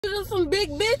are some big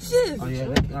bitches. Oh yeah,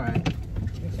 that's all right.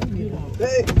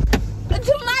 Hey.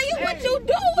 Janaya, what you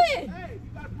doing? Hey, you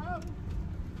got a problem?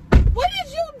 What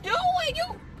is you doing?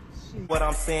 You. What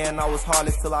I'm saying, I was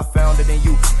heartless till I found it in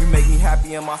you. You make me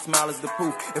happy and my smile is the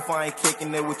proof. If I ain't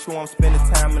kicking it with you, I'm spending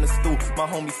time in the stew. My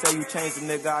homie say you changed the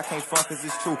nigga, I can't front cause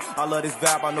it's true. I love this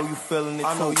vibe, I know you feeling it.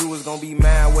 I know you was gonna be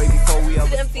mad way before we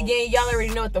ever. MC Gang, y'all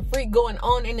already know what the freak going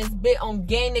on in this bit on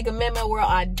Gang Nigga Memo World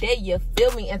all day, you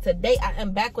feel me? And today I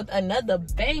am back with another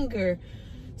banger.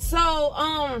 So,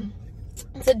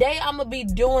 today I'm gonna be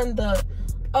doing the,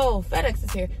 oh, FedEx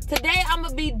is here. Today I'm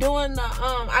gonna be doing the,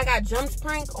 I got jumps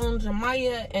prank on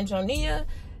Jamaya and Jonia.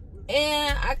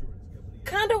 And I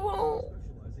kind of won't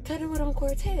cut it with on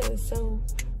Cortez. So,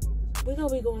 we're gonna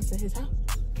be going to his house.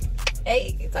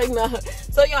 Hey, like no.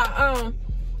 So y'all,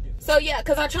 so yeah,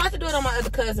 cause I tried to do it on my other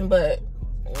cousin, but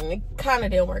it kind of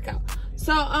didn't work out.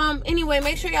 So anyway,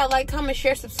 make sure y'all like, comment,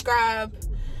 share, subscribe.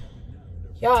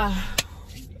 Y'all,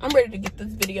 I'm ready to get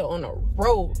this video on the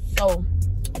road. So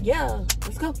yeah,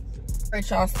 let's go. Alright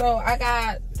y'all, so I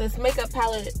got this makeup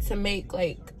palette to make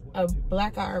like a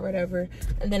black eye or whatever,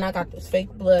 and then I got this fake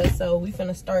blood. So we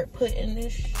finna start putting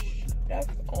this stuff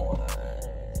on.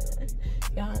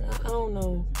 Y'all, I don't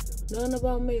know nothing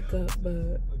about makeup,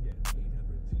 but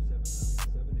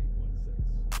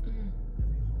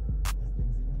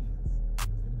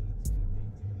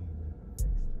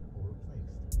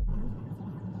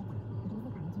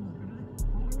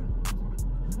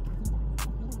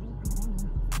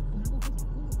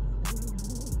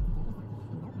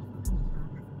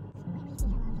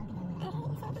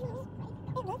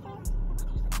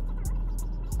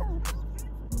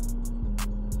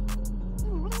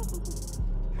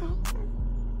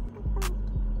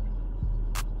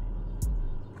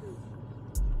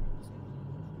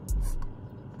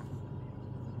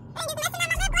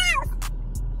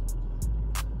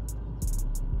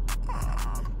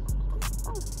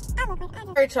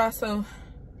alright y'all, so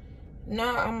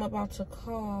now I'm about to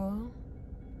call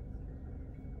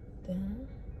them.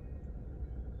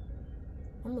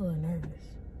 I'm a little nervous.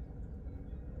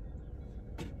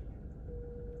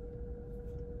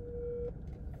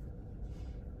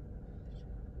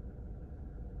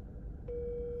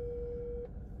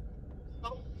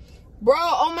 Bro,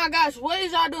 oh my gosh, what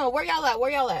is y'all doing? Where y'all at? Where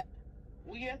y'all at?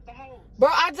 We at the house. Bro,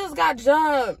 I just got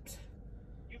jumped.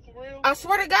 You for real? I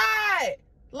swear to God.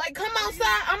 Like, come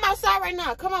outside. I'm outside right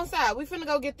now. Come outside. We finna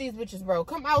go get these bitches, bro.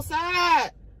 Come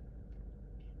outside.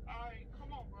 Alright,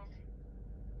 come on, bro.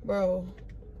 Bro.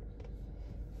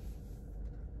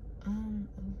 I'm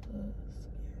scared.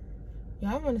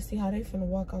 Yeah, I want to see how they finna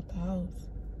walk out the house.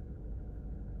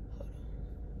 Hold on.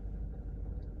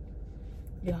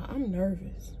 Yeah, I'm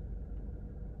nervous.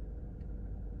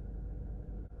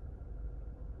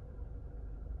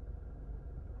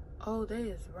 Oh, they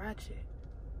is ratchet.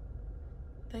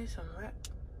 They some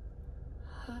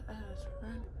hot ass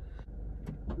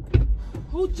ratchet.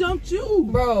 Who jumped you?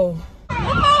 Bro. Bro,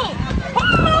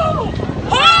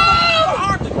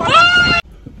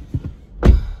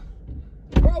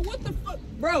 what the fuck?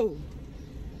 Bro,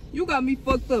 you got me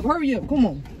fucked up. Hurry up, come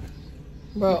on.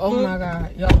 Bro, oh my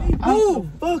God. Y'all. Oh,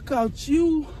 fuck out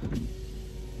you.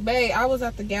 Babe, I was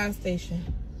at the gas station.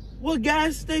 What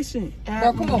gas station?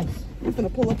 Bro, come on. I'm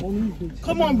finna pull up on these bitches.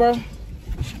 Come on, bro.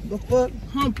 The fuck?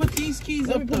 Put these keys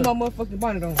Let up me put there. my motherfucking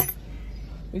bonnet on.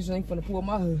 Bitch ain't finna pull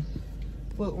my hood.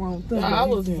 Fuck wrong thing. I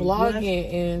was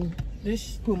vlogging and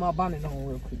this. Put my bonnet on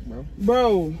real quick, bro.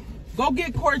 Bro, go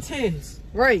get Cortez.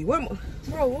 Right, what?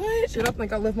 Bro, what? Shit, I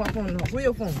think I left my phone in the house. Where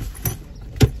your phone?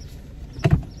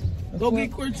 Go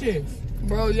get Cortez.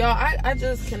 Bro, y'all, I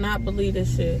just cannot believe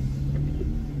this shit.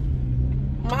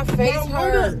 My face Bro,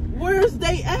 hurt. where's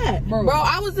they at? Bro, Bro,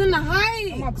 I was in the I'm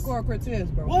Heights. about to call Cortez,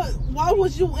 bro. What? Why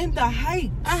was you in the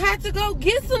Heights? I had to go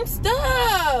get some You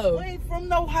stuff. ain't from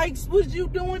no Heights. What you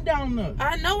doing down there?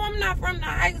 I know I'm not from the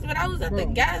Heights, but I was at the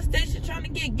Bro. gas station trying to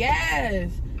get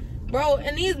gas. Bro,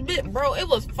 and bro, it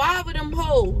was 5 of them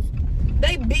hoes.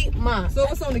 They beat mine. So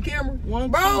what's on the camera?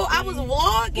 One, Bro, two, I was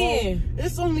vlogging.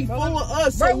 It's only 4 of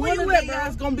us, Bro, so where one you of at, they bro?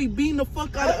 guys gonna be beating the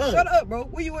fuck out of us. Shut up, bro.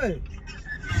 Where you at?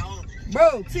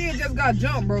 Bro, Tia just got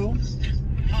jumped, bro.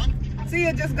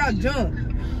 Tia just got jumped.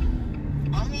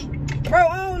 Bro,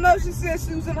 I don't know. She said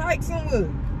she was in the Heights somewhere.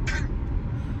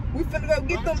 We finna go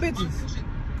get them bitches.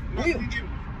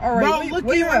 All right, Bro, look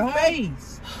where you at at, her home?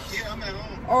 face. Yeah, I'm at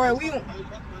home. All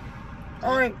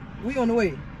right, we on the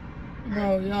way.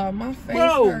 Bro, y'all, my face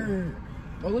Bro. hurt.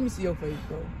 Oh, let me see your face,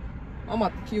 bro. I'm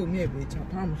about to kill me, bitch. I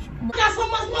promise you. Got so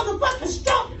much motherfucking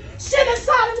strong shit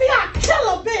inside of me, I kill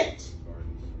a bitch.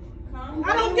 Huh?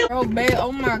 I don't give Bro, babe,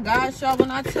 oh my gosh, y'all,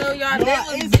 when I tell y'all Nah, that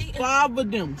was it's beating. 5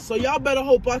 of them. So y'all better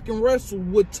hope I can wrestle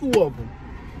with 2 of them.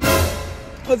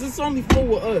 Cause it's only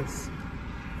 4 of us.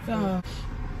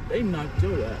 They knocked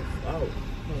your ass out.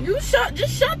 You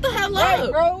just shut the hell right,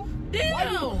 up. bro.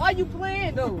 Damn. Why you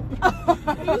playing though?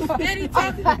 You steady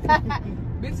talking.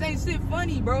 Bitch ain't shit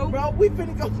funny, bro. Bro, we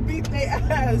finna go beat their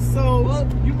ass. So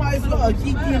you might as well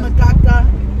keep being a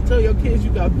caca. Tell your kids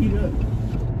you got beat up.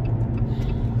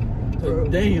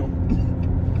 Damn.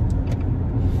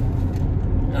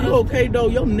 You okay though?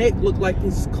 Your neck look like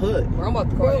it's cut. Bro, I'm about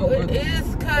to call Bro, your it brother.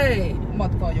 is cut. I'm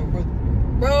about to call your brother.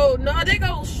 Bro, no, they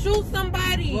gonna shoot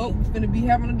somebody. Well, we finna be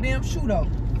having a damn shootout.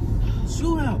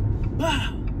 Shootout.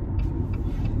 Wow.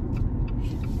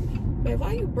 Babe,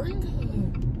 why you bring her?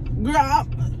 Girl,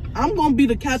 I'm gonna be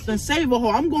the captain saver her.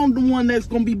 I'm gonna be the one that's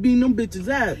gonna be beating them bitches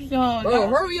ass. Y'all, Bro,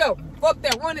 hurry up. Fuck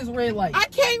that, run this red light. I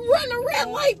can't run a red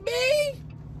light, babe.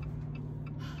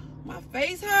 My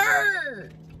face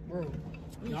hurt. Bro,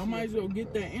 Y'all might as well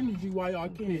get that energy while y'all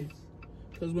can.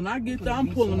 Cause when I get there, I'm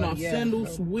pulling off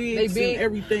sandals, wigs, big. and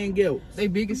everything else. they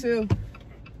big as hell.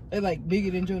 They like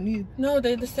bigger than Jonia. No,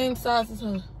 they the same size as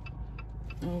her.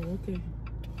 Oh, okay.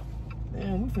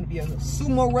 Damn, we finna be a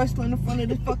sumo wrestler in the front of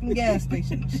the fucking gas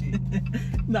station and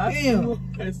shit. Nah, Damn.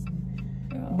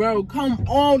 Bro, come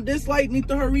on. This light need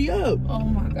to hurry up. Oh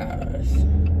my gosh.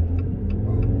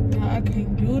 No, I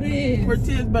can't do this.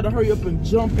 Cortez better hurry up and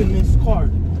jump in this car.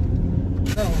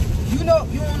 Bro, you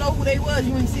don't know who they was.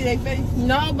 You ain't see their face.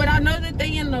 No, but I know that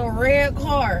they in a red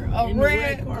car. A In the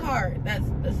red red car. car. That's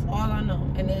all I know.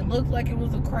 And it looks like it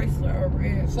was a Chrysler, a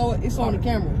red. So it's on the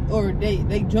camera, or they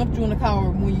jumped you in the car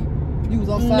when you was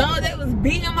outside. No, they was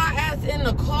beating my ass in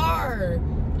the car.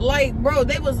 Like, bro,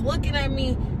 they was looking at me,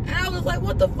 and I was like,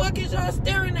 what the fuck is y'all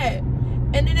staring at?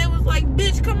 And then it was like,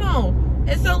 bitch, come on.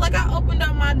 And so, like, I opened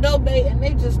up my door bay, and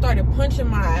they just started punching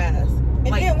my ass. And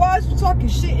Like, then why is you talking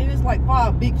shit and it's like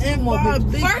 5 big sumo five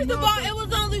bitches? big- first of all, it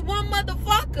was only one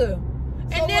motherfucker.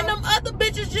 And So then what? them other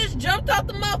bitches just jumped out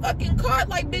the motherfucking car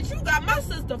like, bitch, you got my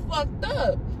sister fucked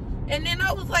up. And then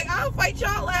I was like, I'll fight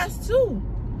y'all ass too.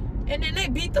 And then they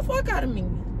beat the fuck out of me.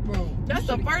 Bro, That's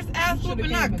the first ass you shoulda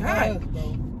whooping I came and got. us,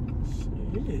 bro.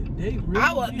 Shit, they really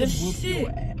I was the did whoop shit. your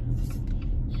ass.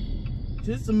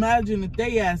 Just imagine if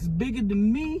they ass bigger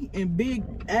than me and big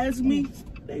as me,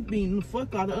 they beating the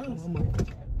fuck out of us.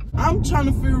 I'm trying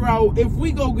to figure out if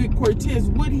we go get Cortez,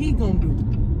 what he gonna do?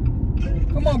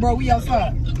 Come on, bro, we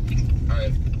outside.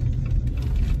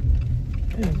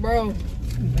 Bro,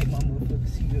 Make my motherfucker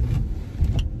see you.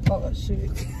 Oh shit.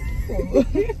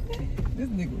 This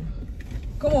nigga.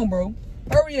 Come on, bro.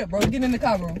 Hurry up, bro. Get in the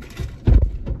car, bro.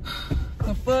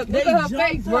 The fuck? Look at her jumped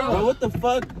face, out. bro. Bro, what the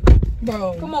fuck?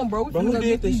 bro. Come on, bro. We Bro, finna who go did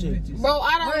get this these shit? bitches. Bro,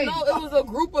 I don't Wait. know. It was a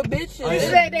group of bitches. Oh, She yeah.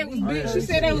 said they was Oh, big. yeah, She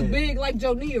said they was yeah. big like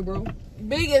Jonia, bro.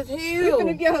 Big as We hell.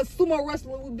 finna get her sumo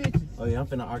wrestling with bitches. Oh yeah, I'm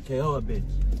finna RKO a bitch.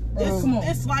 Come on.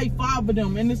 It's like 5 of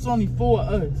them, and it's only 4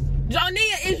 of us.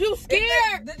 Jonia, is you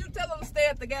scared? Did you tell them to stay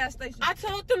at the gas station? I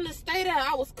told them to stay there.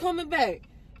 I was coming back.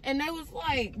 And they was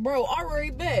like, bro, already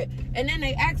bet. And then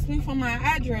they asked me for my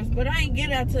address, but I ain't get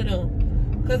that to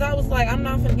them. Because I was like, I'm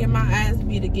not finna get my ass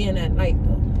beat again at night,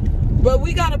 though. But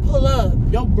we gotta pull up.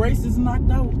 Your brace is knocked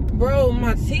out. Bro,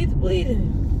 my teeth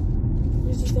bleeding.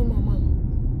 It's just on my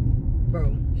mouth.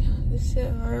 Bro. This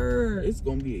shit hurt. It's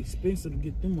gonna be expensive to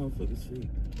get them motherfuckers free.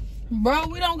 Bro,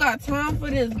 we don't got time for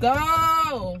this.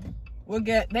 Go.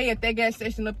 They at that gas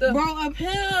station up there. Bro, up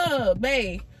here,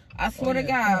 babe. I swear to yeah.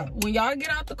 God, when y'all get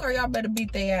out the car, y'all better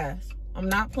beat their ass. I'm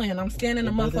not playing. I'm standing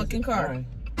in the motherfucking car. Alright.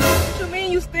 What you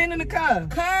mean you stand in the car?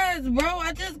 Cause, bro,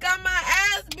 I just got my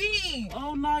ass beat.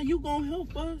 Oh, nah, you gonna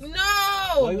help us? No.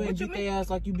 Why you What ain't you beat their ass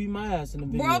like you beat my ass in the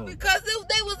video? Bro, because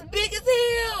they was big as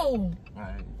hell.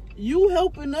 Alright. You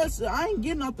helping us. I ain't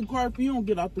getting out the car if you don't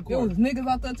get out the There car. was niggas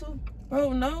out there too.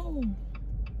 Bro, no.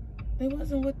 They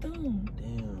wasn't with them.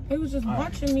 Damn. They was just All right.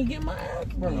 watching me get my ass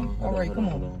beat. Bro, Hold all right, hold come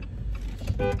hold on.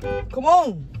 Come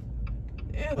on.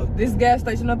 Yeah, this gas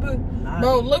station up here. Nah,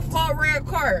 Bro, look for a red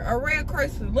car, a red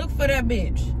Chrysler. Look for that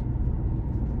bitch.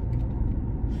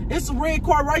 It's a red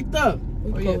car right there.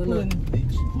 We Oh yeah, pulling pulling up. this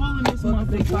bitch. Pulling this Fuck,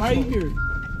 they motherfucker right talking. here.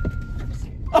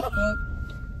 Fuck.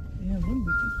 Yeah, them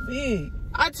bitches big.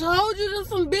 I told you there's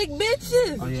some big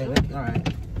bitches. Oh yeah, alright.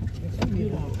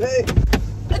 Hey.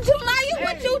 Janaya,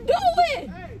 what you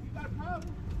doing?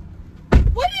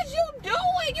 What is you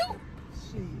doing? You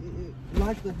Shit.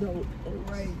 Lock the door. All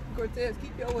right. Cortez,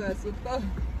 keep your ass up there.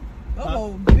 I'm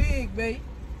on big, babe.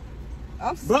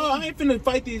 I'm Bro, I ain't finna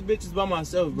fight these bitches by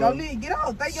myself, bro. Don't need get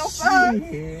out. Take your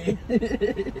side.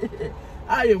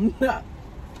 I am not.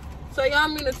 so y'all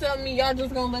mean to tell me y'all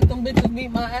just gonna let them bitches beat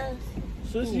my ass?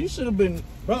 Sis, you should have been.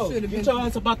 Bro, get your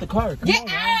ass about the car. Come Get on,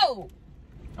 out!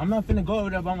 I'm not finna go over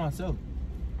there by myself.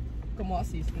 Come on, I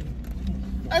see you.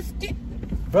 Let's get.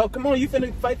 Bro, come on, you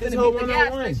finna fight this whole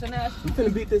one-on-one. You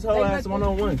finna beat this whole ass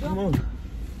one-on-one. Come on.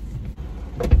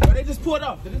 Bro, they just pulled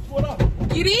off. They just pulled off.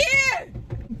 Get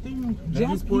in! They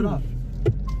just pulled off.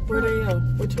 Where they go?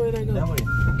 Which way they go? That way.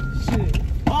 Shit.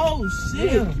 Oh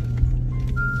shit.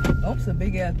 Damn. I'm some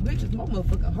big ass bitches. My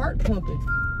motherfucking heart pumping.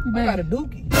 I got a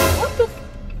dookie. What the?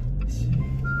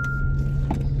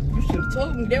 You should have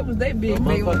told me that was they big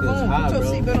baby on the Motherfuckers phone. high, Put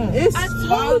your bro. seatbelt on. It's I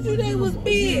told you they was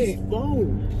big. Whoa.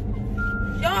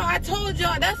 Y'all, I told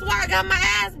y'all. That's why I got my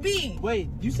ass beat. Wait,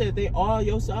 you said they all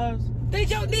your size? They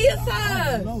your knee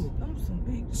size. No. I'm some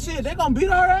big. Shit, they gonna beat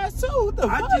our ass too. What the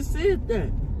I fuck? just said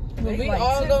that. We They like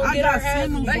all 10. gonna I get got our ass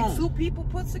signals beat. Like 2 people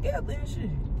put together and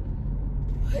shit.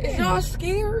 Is y'all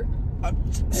scared? Was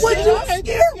Shit, you I ain't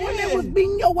scared when scared. they was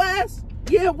beating your ass?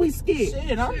 Yeah, we scared.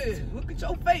 Shit, I'm... Shit, look at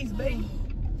your face, baby.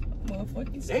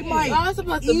 Motherfucking They scared. might Y'all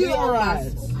supposed to be eat our on my.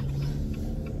 eyes.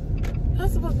 Y'all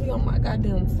supposed to be on my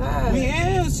goddamn side. We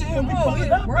is, shit, Come we on, pulling we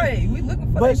up. right. We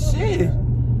looking for But that shit.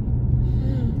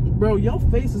 Bro, your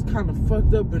face is kind of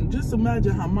fucked up, and just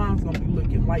imagine how mine's gonna be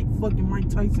looking. Like fucking Mike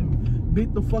Tyson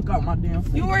beat the fuck out my damn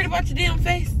face. You worried about your damn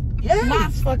face? Yeah.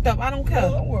 Mine's fucked up. I don't care.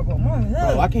 Don't worry about my Bro,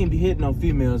 health. I can't be hitting on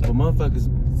females, but motherfuckers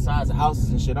the size of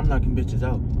houses and shit, I'm knocking bitches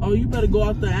out. Oh, you better go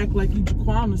out there and act like you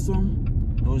Jaquan or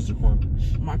something. Who's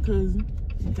Jaquan? My cousin.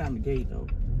 He kind of gay though.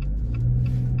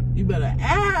 You better,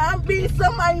 I'm beating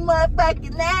somebody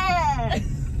motherfucking ass.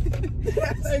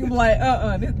 They gonna be like,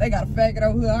 they got a faggot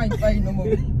over here. I ain't fighting no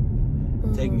more.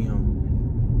 Take me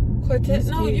home. Quartet,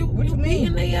 no, scared. you What you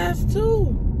beating mean? their ass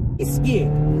too. He's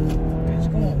scared.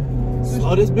 Bitch, come on.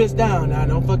 Slow this bitch down now,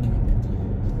 don't fucking...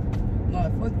 No,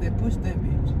 fuck that. Push that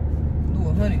bitch. Do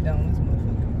 100 down this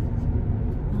motherfucker.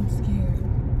 I'm scared.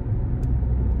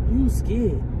 You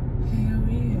scared. Hell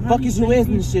yeah. Fuck is you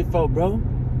asking this shit for, bro?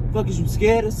 Fuck is you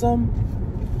scared or something?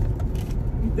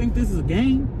 You think this is a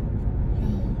game?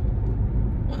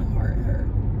 My heart hurt.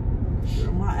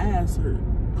 Girl, my ass hurt.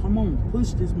 Come on,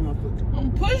 push this motherfucker.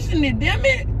 I'm pushing it, damn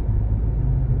it.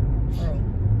 Bro.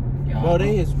 Bro,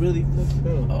 they is really fucked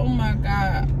up. Oh my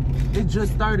God. It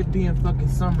just started being fucking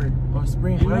summer or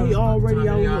spring. And whatever they the fuck already time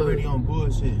out they here. already on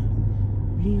bullshit.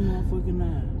 He motherfucking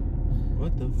ass.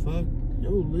 What the fuck?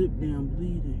 Your lip damn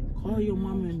bleeding. Call your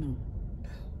mama and them.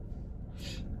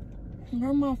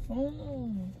 Where's my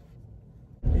phone?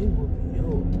 They will be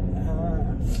your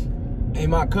ass. Hey,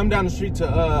 Ma, come down the street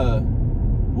to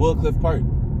Woodcliff Park.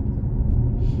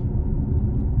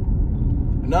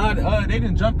 Nah, they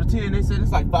didn't jump the 10. They said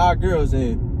it's like 5 girls,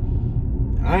 and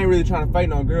I ain't really trying to fight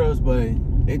no girls, but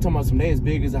they talking about some they as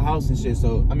big as a house and shit.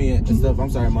 So I mean, and stuff. I'm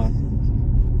sorry, Ma.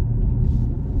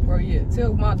 Bro, yeah.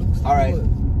 Tell my dudes. All right.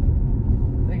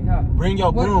 They hot. Bring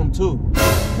your What? broom too.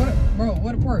 Bro,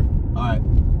 what a perk. All right.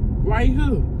 Right here.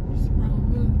 What's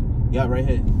wrong Yeah, right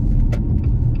here.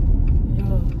 with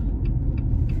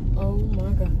y'all? Oh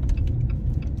my God.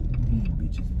 These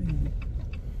bitches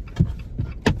big.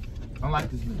 I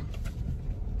like this nigga.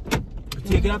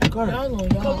 Katia, get out the car. Y'all on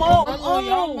y'all. Come on, Y'all on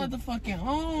y'all on. motherfucking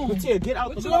own. Katia, get out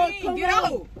What the you car. mean? Come Get on.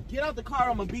 out. Get out the car.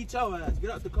 I'm gonna beat your ass. Get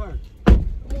out the car. Come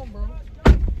on, bro.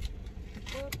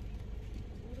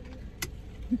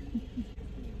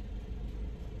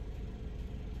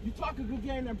 You talk a good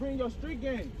game and bring your street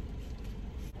game.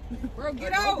 Bro,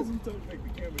 get out.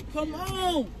 Come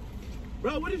on.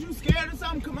 Bro, what is you scared or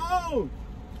something? Come on.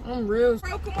 I'm real.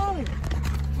 Bro, come on.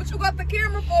 What you got the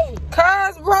camera for?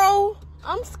 Cause, bro,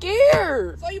 I'm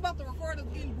scared. So you about to record us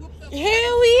getting whooped up?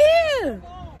 Hell yeah.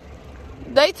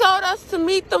 They told us to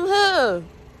meet them here.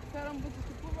 Tell them bitches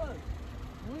to pull up.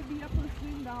 We'll be up in the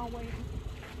sitting down waiting.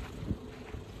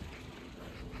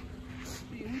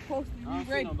 See, we posted. We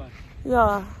ready.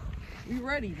 Yeah. We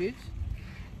ready, bitch.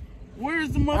 Where's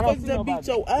the don't motherfuckers see that nobody. beat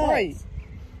your ass? Right.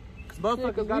 Motherfuckers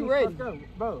Yeah, 'cause got we me ready. fucked up.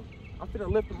 Bro, I'm finna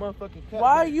lift the motherfucking cat.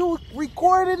 Why are you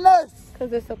recording us?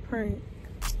 Cause it's a prank.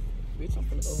 Bitch, I'm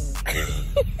finna go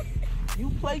home. You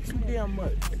play too damn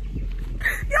much.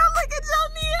 Y'all look at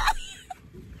Jonia.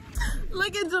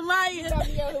 Look at Jemiah. Got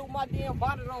me out here with my damn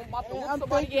bonnet on, about to whoop I'm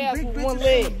somebody thinking ass big with bitches one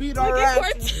finna leg. beat Look our at ass.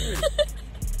 Cortez.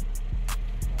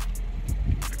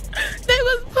 They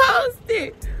was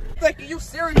posted. Thinking you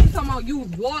serious? You talking about you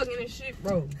vlogging and shit,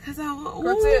 bro. Cause I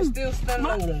Cortez still standing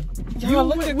over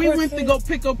there. We went to go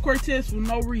pick up Cortez for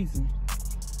no reason.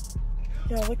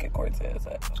 Y'all look at Cortez.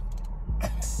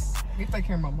 Get that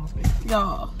camera on my face.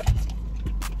 Y'all.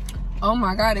 Oh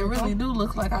my God, it really do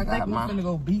look like I I got think we're my. finna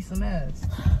go beat some ass.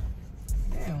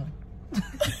 Damn.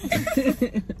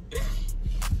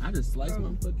 I just sliced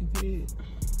my fucking head.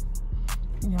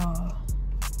 Y'all.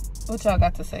 What y'all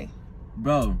got to say?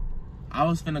 Bro, I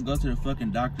was finna go to the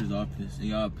fucking doctor's office and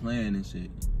y'all playing and shit.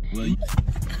 Well,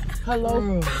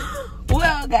 Hello.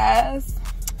 Well, guys,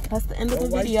 that's the end of the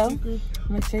video.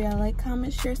 Make sure y'all like,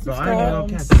 comment, share, bro, I ain't subscribe.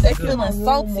 gonna catch They it. feeling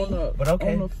salty. But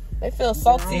okay. They feel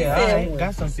salty. Yeah, as hell. I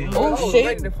got some feelings. Oh, I was shit.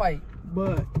 ready to fight.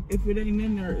 But if it ain't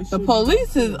in there, it The should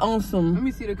police is on Let some.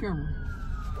 me see the camera.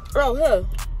 Bro, huh?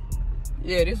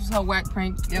 Yeah, this was her whack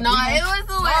prank. Yep, No, we it gonna-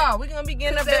 was a whack. Nah, we gonna be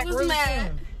getting her They back was real mad.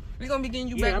 soon. We gonna be getting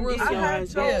you Yeah, back I'm real getting soon. your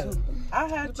ass Yeah. back. I had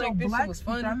You your think this black shit was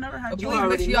fun? I never had But your please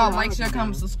make sure y'all like, share,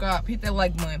 comment, subscribe. Hit that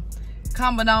like button.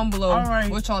 Comment down below All right.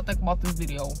 what y'all think about this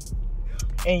video.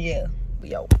 And yeah,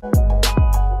 we out.